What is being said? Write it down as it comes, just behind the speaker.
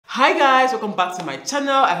Hi guys, welcome back to my channel.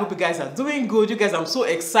 I hope you guys are doing good. You guys, I'm so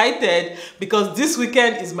excited because this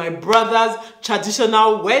weekend is my brother's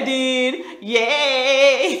traditional wedding.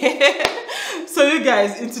 Yay! So you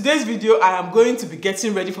guys, in today's video I am going to be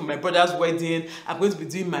getting ready for my brother's wedding. I'm going to be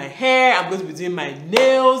doing my hair, I'm going to be doing my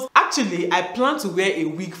nails. Actually, I plan to wear a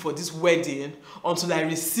wig for this wedding until I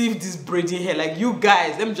receive this braiding hair. Like, you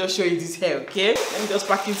guys, let me just show you this hair, okay? Let me just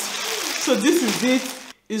pack it. So this is it.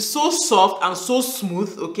 It's so soft and so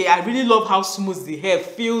smooth, okay? I really love how smooth the hair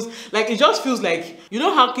feels. Like, it just feels like, you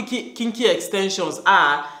know how kinky extensions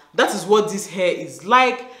are? That is what this hair is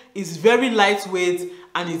like. It's very lightweight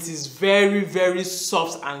and it is very, very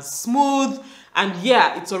soft and smooth. And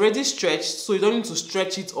yeah, it's already stretched, so you don't need to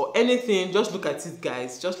stretch it or anything. Just look at it,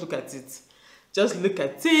 guys. Just look at it. Just look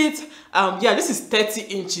at it. Yeah, this is 30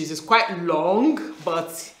 inches. It's quite long,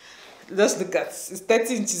 but just look at it's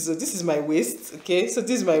 30 inches. So this is my waist, okay? So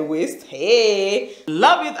this is my waist. Hey,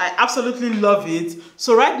 love it. I absolutely love it.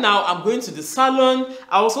 So right now I'm going to the salon.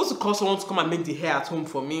 I was supposed to call someone to come and make the hair at home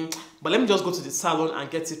for me, but let me just go to the salon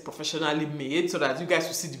and get it professionally made so that you guys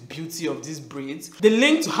will see the beauty of these braids. The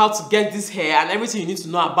link to how to get this hair and everything you need to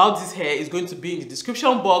know about this hair is going to be in the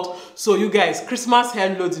description box. So you guys, Christmas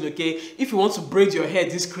hair loading, okay? If you want to braid your hair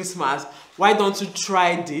this Christmas, why don't you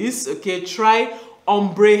try this, okay? Try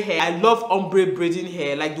ombre hair. I love ombre braiding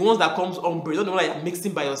hair, like the ones that comes ombre, not the one that you're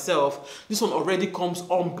mixing by yourself. This one already comes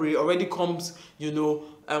ombre, already comes, you know,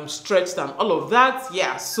 stretched and all of that.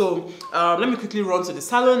 Yeah, so let me quickly run to the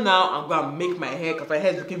salon now and go and make my hair because my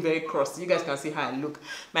hair is looking very crusty. You guys can see how I look.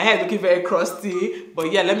 My hair is looking very crusty,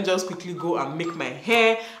 but yeah, let me just quickly go and make my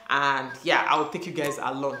hair, and yeah, I'll take you guys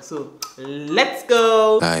along. So let's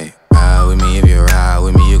go. Like, ride with me if you ride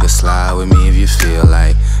with me, you can slide with me if you feel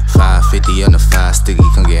like 550 on the 5 sticky,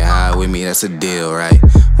 come get high with me, that's a deal, right?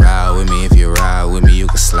 Ride with me if you ride with me, you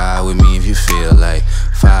can slide with me if you feel like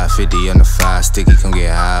 550 on the 5 sticky, come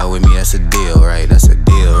get high with me, that's a deal, right? That's a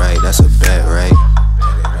deal, right? That's a bet, right?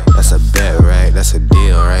 That's a bet, right? That's a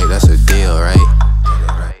deal, right? That's a deal,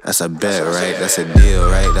 right? That's a bet, right? That's a deal,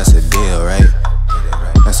 right? That's a deal, right?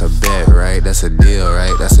 That's a bet, right? That's a deal,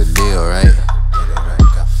 right? That's a deal, right?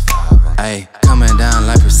 Ayy, coming down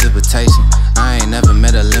like precipitation. I ain't never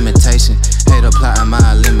met a limitation. Hate plotting my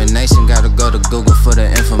elimination. Gotta go to Google for the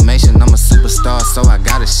information. I'm a superstar, so I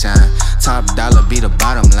gotta shine. Top dollar be the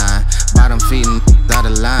bottom line. Bottom feeding out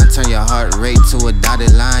of line. Turn your heart rate to a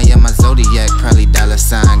dotted line. Yeah, my zodiac probably dollar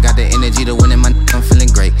sign. Got the energy to win in my I'm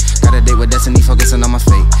feeling great. Got a date with destiny, focusing on my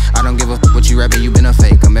fate. I don't give a what you rapping, you been a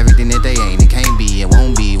fake. I'm everything that they ain't, it can't be, it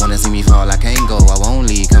won't be. Wanna see me fall, I can't go, I won't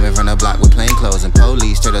leave. Coming from the block with plain clothes and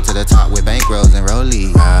police. Straight up to the top with bankrolls and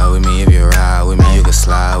rollies. Ride with me if you ride with me, you can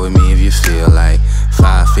slide with me if you feel like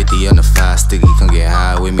 550 on the 5 sticky, come get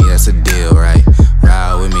high with me, that's a deal, right?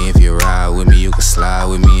 Ride with me if you ride with me, you can slide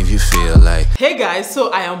with me if you feel like. Hey guys,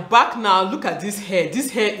 so I am back now. Look at this hair.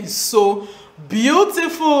 This hair is so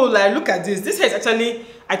beautiful. Like, look at this. This hair is actually,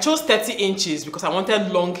 I chose 30 inches because I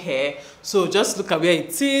wanted long hair. So just look at where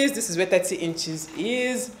it is. This is where 30 inches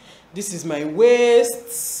is. This is my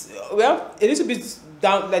waist. Well, a little bit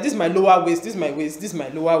down, like this is my lower waist, this is my waist, this is my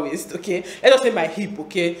lower waist, okay? Let's just say my hip,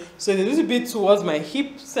 okay? So it's a little bit towards my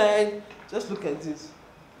hip side. Just look at this.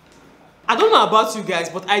 I don't know about you guys,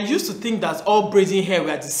 but I used to think that all braiding hair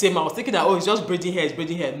were the same. I was thinking that, oh, it's just braiding hair, it's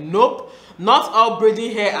braiding hair. Nope, not all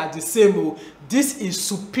braiding hair are the same. Oh. This is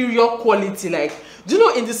superior quality. Like, do you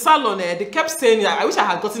know, in the salon, they kept saying that, I wish I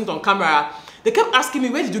had gotten it on camera. They kept asking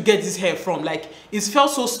me, where did you get this hair from? Like, it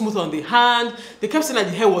felt so smooth on the hand. They kept saying that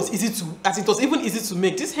the hair was easy to, as it was even easy to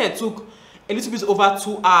make. This hair took a little bit over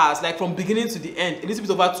 2 hours, like from beginning to the end, a little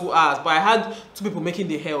bit over 2 hours. But I had 2 people making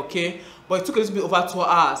the hair, okay? But it took a little bit over 2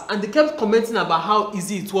 hours. And they kept commenting about how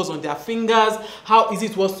easy it was on their fingers, how easy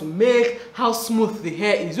it was to make, how smooth the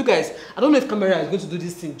hair is. You guys, I don't know if camera is going to do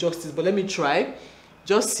this thing justice, but let me try.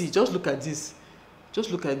 Just see, just look at this.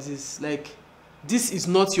 Just look at this. Like, this is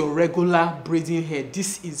not your regular braiding hair.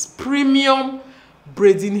 This is premium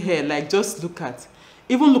braiding hair. Like, just look at,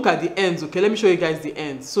 even look at the ends, okay? Let me show you guys the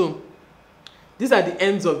ends. So these are the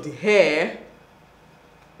ends of the hair.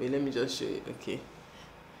 Wait, let me just show you, okay?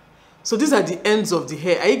 So these are the ends of the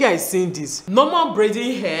hair. Are you guys seeing this? Normal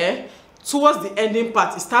braiding hair, towards the ending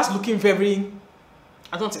part, it starts looking very,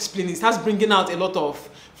 I don't explain it, it starts bringing out a lot of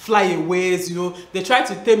flyaways, you know. They try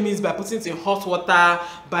to tame it by putting it in hot water,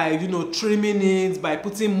 by, you know, trimming it, by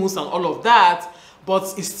putting mousse and all of that,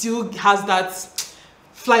 but it still has that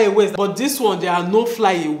flyaways. But this one, there are no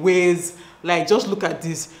flyaways. Like, just look at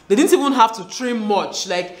this. They didn't even have to trim much.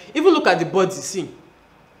 Like, even look at the body, see,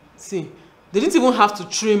 they didn't even have to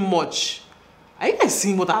trim much. Are you guys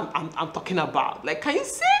seeing what I'm talking about? Like, can you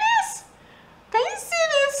see this? Can you see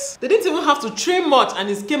this? They didn't even have to trim much and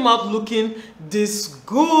it came out looking this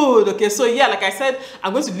good. Okay, so yeah, like I said,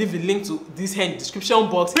 I'm going to leave the link to this hair in the description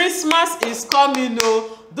box. Christmas is coming,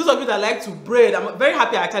 those of you that like to braid, I'm very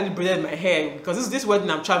happy I actually braided my hair because this wedding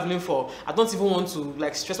I'm traveling for. I don't even want to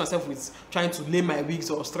like stress myself with trying to lay my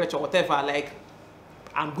wigs or stretch or whatever. Like,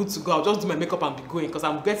 I'm good to go. I'll just do my makeup and be going because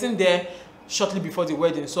I'm getting there shortly before the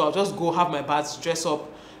wedding. So I'll just go have my bath, dress up,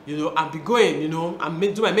 and be going,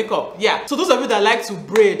 and do my makeup. Yeah. So those of you that like to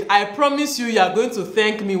braid, I promise you are going to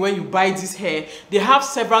thank me when you buy this hair. They have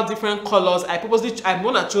several different colors. I'm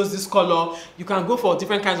one that chose this color. You can go for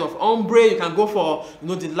different kinds of ombre. You can go for,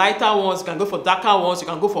 the lighter ones. You can go for darker ones. You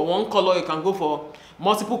can go for one color. You can go for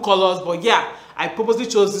multiple colors. But yeah, I purposely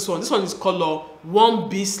chose this one. This one is color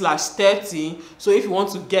 1B/30. So if you want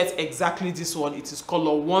to get exactly this one, it is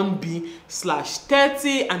color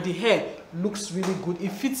 1B/30, and the hair looks really good. It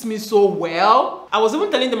fits me so well. I was even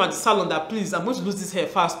telling them at the salon that please, I'm going to lose this hair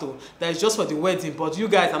fast though. That is just for the wedding. But you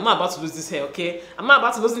guys, I'm not about to lose this hair, okay? I'm not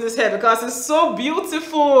about to lose this hair because it's so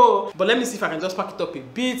beautiful. But let me see if I can just pack it up a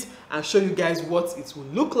bit and show you guys what it will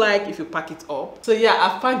look like if you pack it up. So yeah,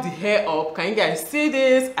 I packed the hair up. Can you guys see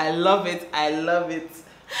this? I love it. I love it.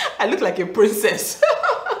 I look like a princess.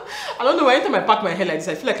 I don't know why anytime I pack my hair like this,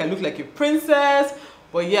 I feel like I look like a princess.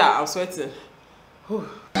 But yeah, I'm sweating. Whew.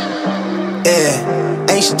 Yeah,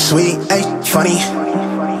 ain't she sweet, ain't she funny.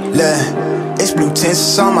 Look, it's blue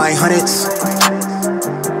tints on my hundreds.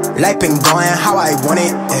 Life been going how I want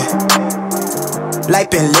it, yeah. Life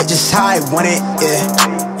been lit just how I want it, yeah,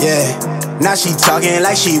 yeah. Now she talking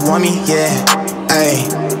like she want me, yeah. Ayy,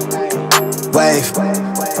 wave.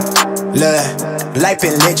 Look, life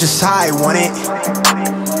been lit just how I want it.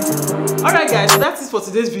 Alright guys, so that's it for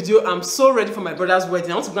today's video. I'm so ready for my brother's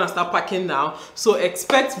wedding. I want to go and start packing now. So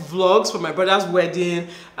expect vlogs for my brother's wedding.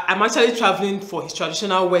 I'm actually traveling for his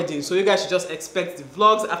traditional wedding. So you guys should just expect the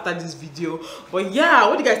vlogs after this video. But yeah,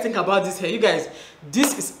 what do you guys think about this hair? You guys,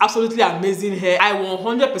 this is absolutely amazing hair. I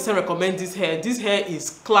 100% recommend this hair. This hair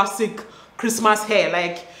is classic Christmas hair.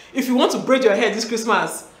 Like, if you want to braid your hair this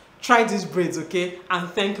Christmas, try these braids, okay, and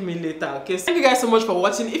thank me later, okay? So thank you guys so much for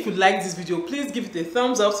watching. If you like this video, please give it a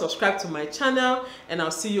thumbs up, subscribe to my channel, and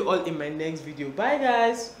I'll see you all in my next video. Bye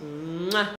guys. Mwah.